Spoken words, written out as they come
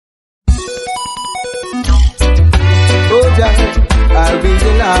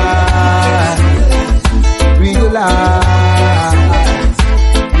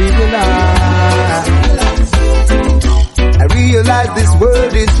I realize this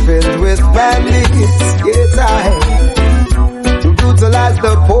world is filled with bandits. Yes, who brutalize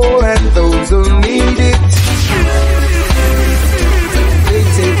the poor and those who need it. They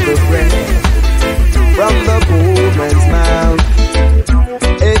take the bread from the poor man's mouth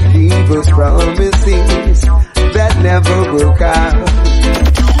and give us promises that never work out.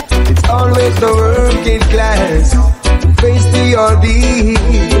 It's always the working class who face the ordeal,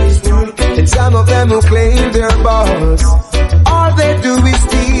 and some of them who claim their boss, all they do is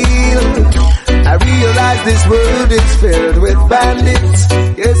steal. I realize this world is filled with bandits.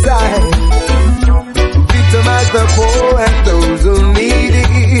 Yes, who victimize the poor and those who need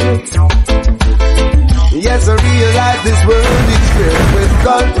it. Yes, I realize this world is filled with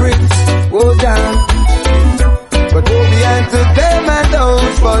culprits. Oh, down. But woe be unto them and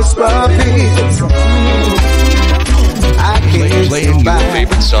those false prophets. I can't playing your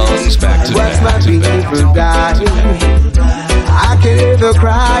favorite songs back to watch back my people die. I can hear the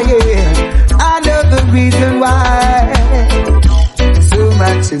crying. I know the reason why. So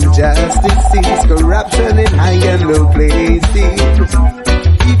much injustice, corruption in high and low places.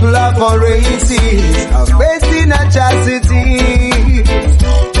 People of all races are facing atrocities.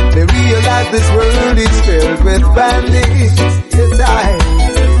 They realize this world is filled with bandits. Yes,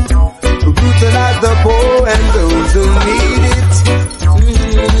 who brutalize the poor and those who need it.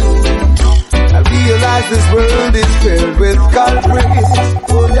 I realize this world is filled with culprits.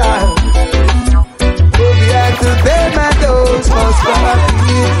 Oh, yeah. Go behind to them and those for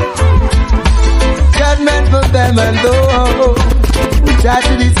profit. Judgment for them and those who try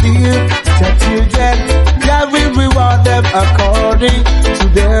to deceive the children. God will reward them according to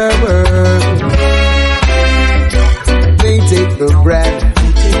their work. They take the bread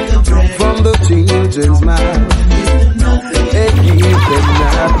from the children's mouth and give them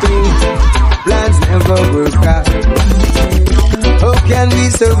nothing. Plans never work out. How can we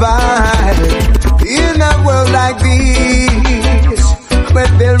survive in a world like this when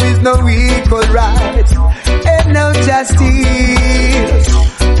there is no equal rights and no justice?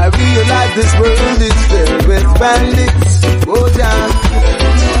 I realize this world is filled with bandits. Oh, down.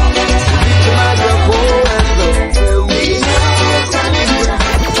 Victimize the poor and those who need it.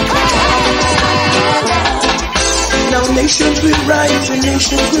 Now nations will rise and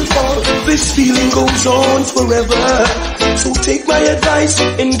nations will fall. This feeling goes on forever. So take my advice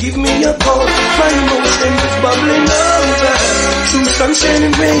and give me a call. My emotions bubbling over. Through sunshine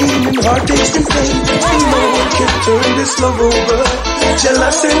and rain and heartaches and pain, no one can turn this love over.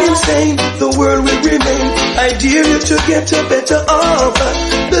 Jealous and insane, the world will remain. I dare you to get a better offer.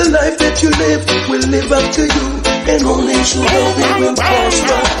 The life that you live will live up to you, and only true love it will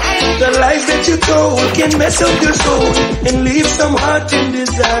prosper. The lies that you told can mess up your soul and leave some heart in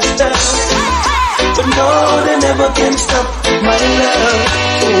disaster. But no, they never can stop my love,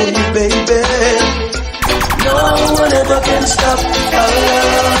 oh baby. No one ever can stop our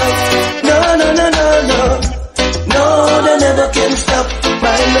love. No, no, no, no, no. No, they never can stop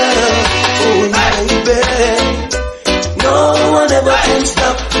my love, oh baby. No one ever can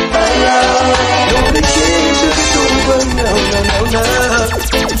stop my love. No, they can't just over, no, no, no, no.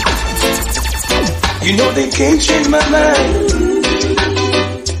 You know they can't change my mind.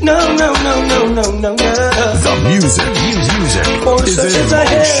 No, no, no, no, no, no, no. The music For is such as I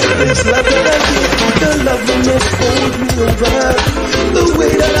have, it's love that I give. The loveliness holds me over. The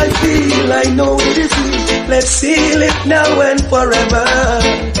way that I feel, I know it is me. Let's seal it now and forever.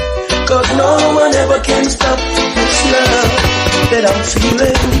 Cause no one ever can stop this love that I'm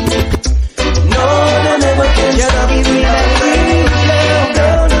feeling. No one ever can stop me. No,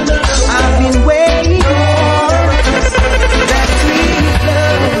 no, no, no. I've been waiting for that sweet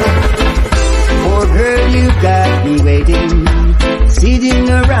love. Oh girl, you got me waiting, sitting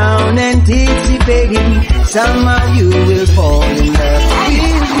around anticipating. Somehow you will fall in love with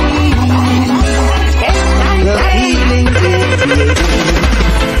me. The feeling it's creating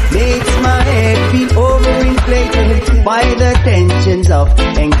makes my head feel overinflated by the tensions of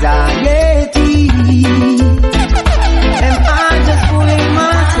anxiety. And I'm just fooling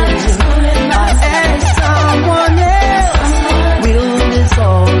myself. I ask someone else, will this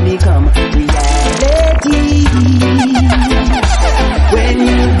all become reality? When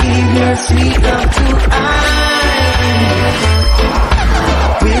you give your sweet love to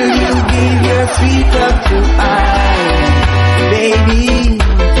will you give your sweet love to baby?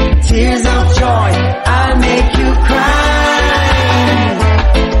 Tears of joy, I'll make you cry.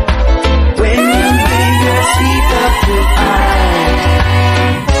 When you give your sweet love to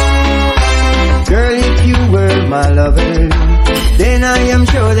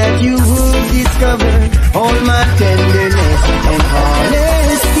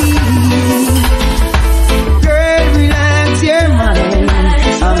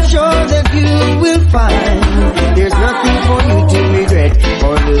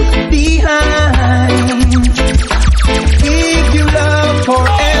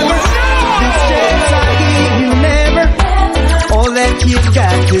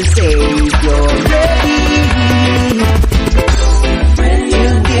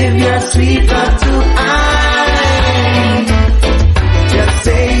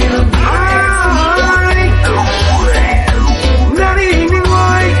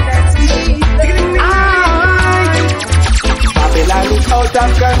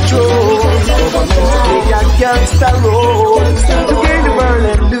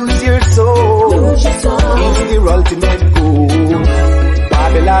ultimate goal.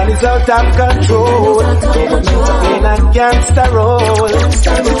 Babylon is out of control. Governments are playing a gangster role. To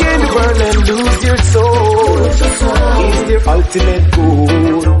gain the world and lose your soul is their ultimate goal.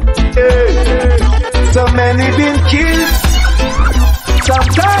 Hey. So many been killed. Some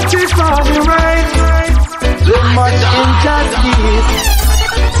touches on the right. So much injustice.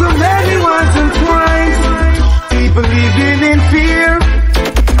 So many wants and crimes. People living in fear.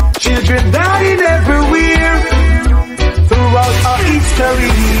 Children dying everywhere. Throughout our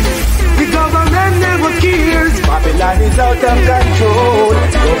history, the government never cares. Babylon is out of control.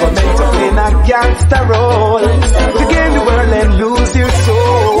 Government are playing a gangster role. To gain the world and lose your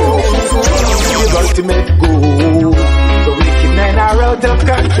soul. The ultimate goal. The wicked men are out of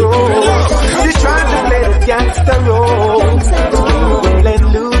control. They're trying to play the gangster role. To gain the world and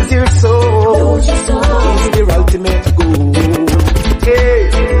lose your soul. It's the ultimate goal. Hey.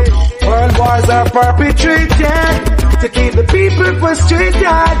 World wars are perpetrated to keep the people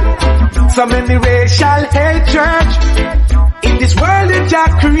frustrated. So many racial hatred in this world that Jah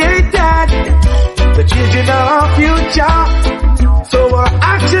created. The children are our future, so our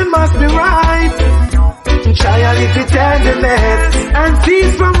action must be right. Try a little tenderness and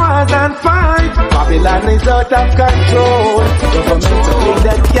cease from wars and fight. Babylon is out of control. Government to play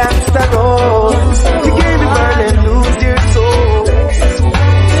that gangster role to gain the world and lose their soul.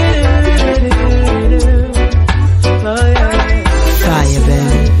 Fire,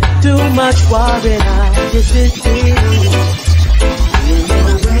 baby. Too much war in our city.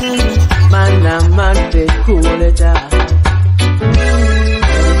 Man and man, they cool it down.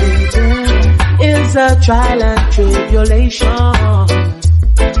 It's a trial and tribulation.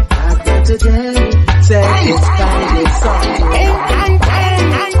 After today, say it's kind of something.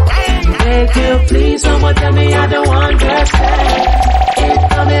 Make you please, someone tell me I don't understand. It's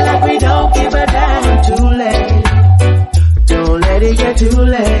coming like we don't give a damn. Too late. Don't let it get too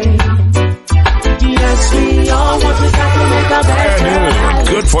late. Yes, we all want to start to make a better life.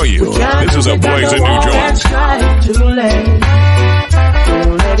 Good for you. This is a Boys and New Jones. Too late.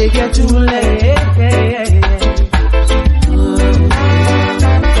 Don't let it get too late.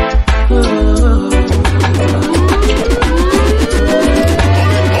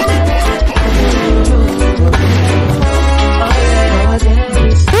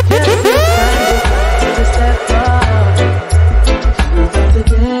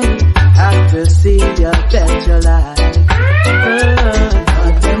 See your better life.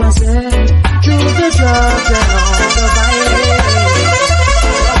 What them I say? Choose the drugs and all the violence.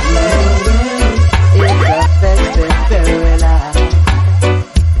 It affects their very life.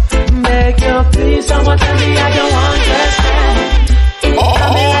 Make your please, someone tell me I don't understand. It's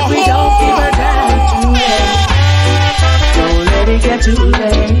coming like we don't give a damn. Too late. Don't let it get too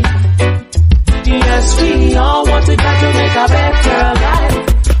late. Yes, we all want to get to make a better life.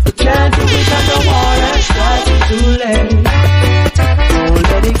 Can't do it at the war and strike. Too late. Don't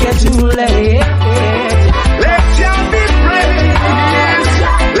let it get too late. Let Jah be praised.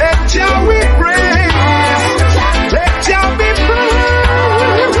 Let Jah be praised. Let Jah be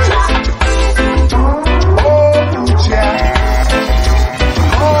praised. Oh Jah,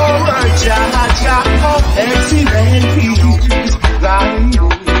 oh Jah, Jah, oh excellent peace, thy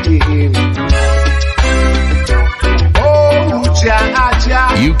name. Oh Jah, Jah.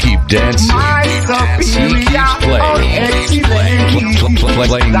 You keep dancing. He keeps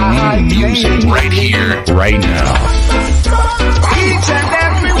playing new music right here, right now. Each and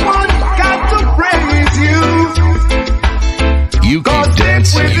everyone got to praise you. You keep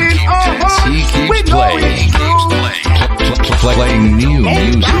dancing. He keeps playing new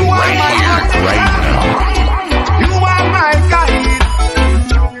music right here, right now. You are my guide.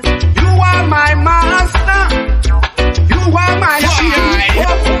 You are my master. You are my shield.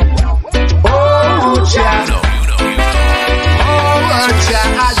 Oh, Jah. Oh, Jah,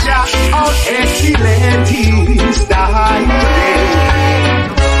 Jah. Oh, excellent is thy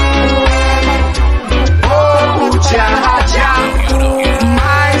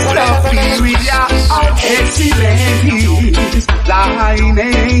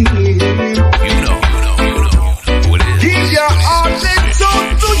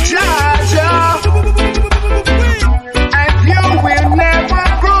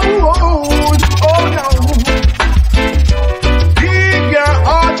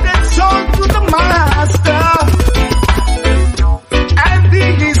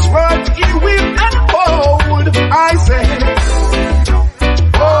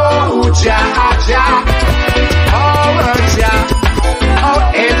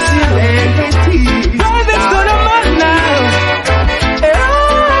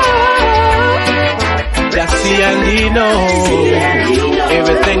see and he knows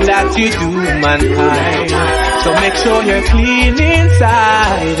everything that you do, mankind. So make sure you're clean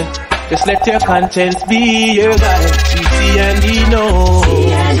inside. Just let your conscience be your guide. You see and he knows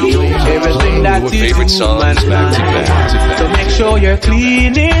everything that you do, mankind. So make sure you're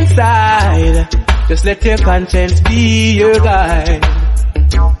clean inside. Just let your conscience be your guide.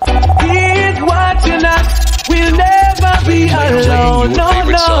 He's watching us. We'll never be alone. No,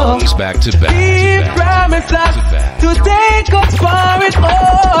 no. Back to back. He promised us to take us for his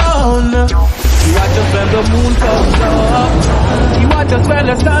own. He watch us when the moon comes up. He watch us when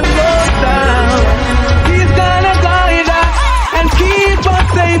the sun goes down. He's gonna guide us and keep us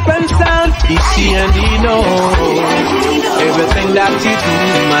safe and sound. He see and he knows everything that you do,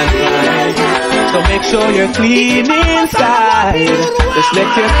 mankind. So make sure you're clean inside. Just let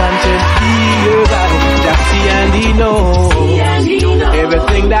your conscience be your guide. Just see and he knows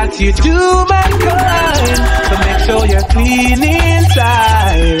everything that you do, mankind. So make sure you're clean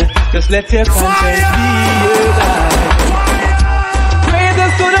inside. Just let your conscience be your guide.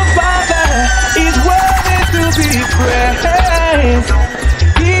 Praises to the Father, He's worthy to be praised.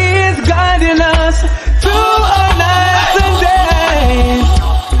 He is guiding us through our nights and days.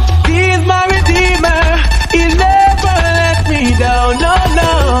 He's my Redeemer, He never let me down, no,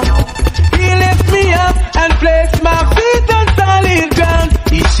 no. He lifts me up and placed my feet on solid ground.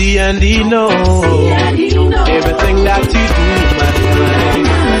 He see and he knows everything that you do, mankind.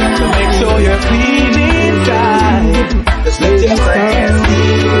 So make sure you're clean inside. Just let your friends be.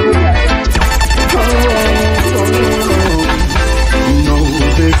 No,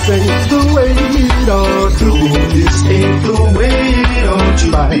 this ain't the way it ought to be. This ain't the way it ought to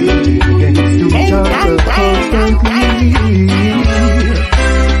be. Against each other constantly.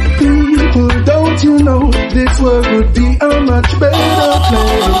 People, don't you know this world would be a much better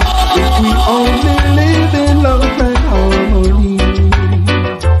place if we only live in love and harmony.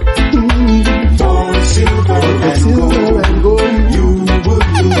 For silver and gold, you would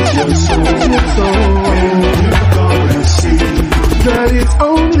lose your soul. And you're gonna see that it's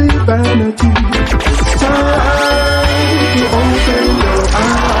only vanity. It's time to open your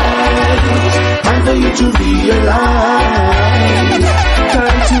eyes, time for you to realize,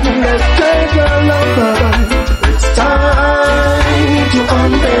 time to let your love abide. It's time to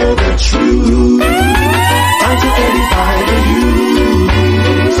unveil the truth, time to edify the youth.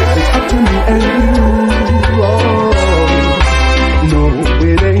 It's up to me and you. Oh, no,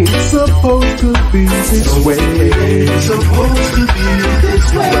 it ain't supposed to be this way. It ain't supposed to be this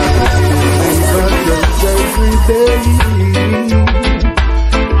way. But just every day.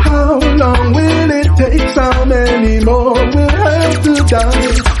 How long will it take? How many more will have to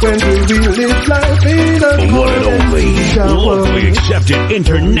die when we live life in a one and only, locally accepted,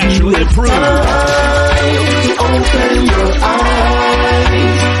 internationally approved. Time to open your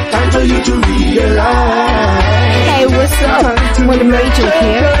eyes, time for you to realize. Hey, what's up? William Rachel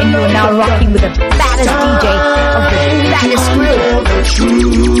here, and you are now rocking with the baddest DJ of the baddest crew.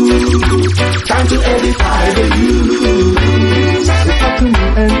 Time to edify the youth. It's up to me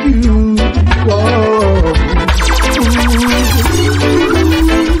and you. Whoa.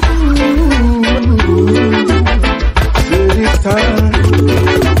 It's time.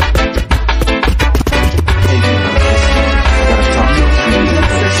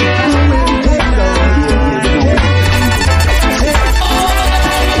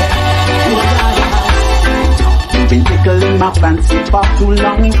 Been tickling my fancy for too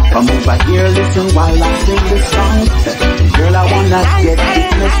long. Come over here, listen while I sing this song. Girl, I wanna get this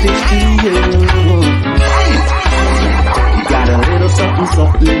message to you. You got a little something,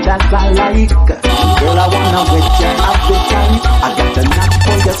 something that I like. Girl, I wanna wet your appetite. I got the knack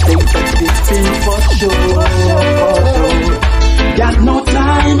for your favorite dipping for sure, for sure. Got no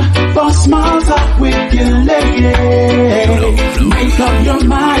time for small talk with you, lady. Make up your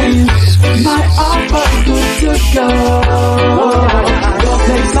mind, my offer good to go. Your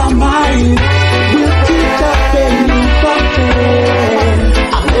place or mine, we'll keep the penny for fair.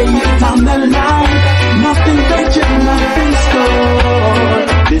 I'll lay it on the line, nothing venture, nothing score.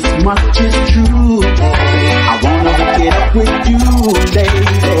 This much is true. I wanna hook it up with you, lady.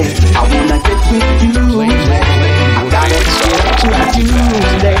 I wanna get with you. I gotta get with you,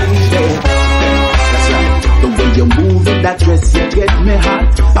 lady. The way you move in that dress, you get me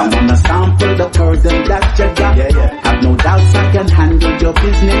hot. I wanna sample the curtain that you got. Have no doubts I can handle your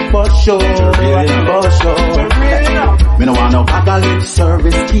business for sure, for sure. Me no want no bag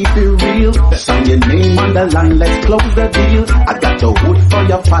service, keep it real. Sign your name on the line, let's close the deal. I got the wood for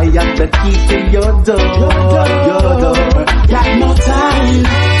your fire, the key to your door, your door. Got no time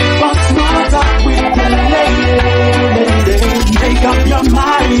for small talk with the lady.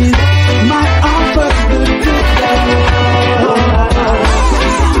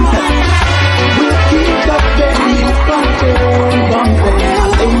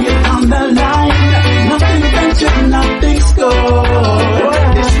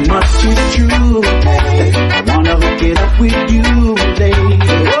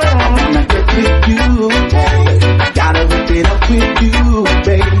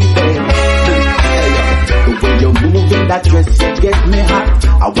 baby. The way you move in that dress, you get me hot.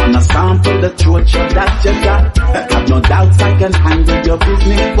 I wanna sample the throat that you got. Have no doubts I can handle your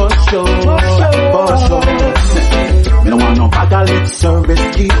business for sure, for sure. Me don't want no bag of lip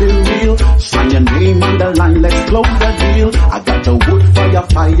service, keep it real. Sign your name on the line, let's close the deal. I got the wood for your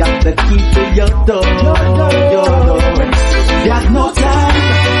fire to keep it your door.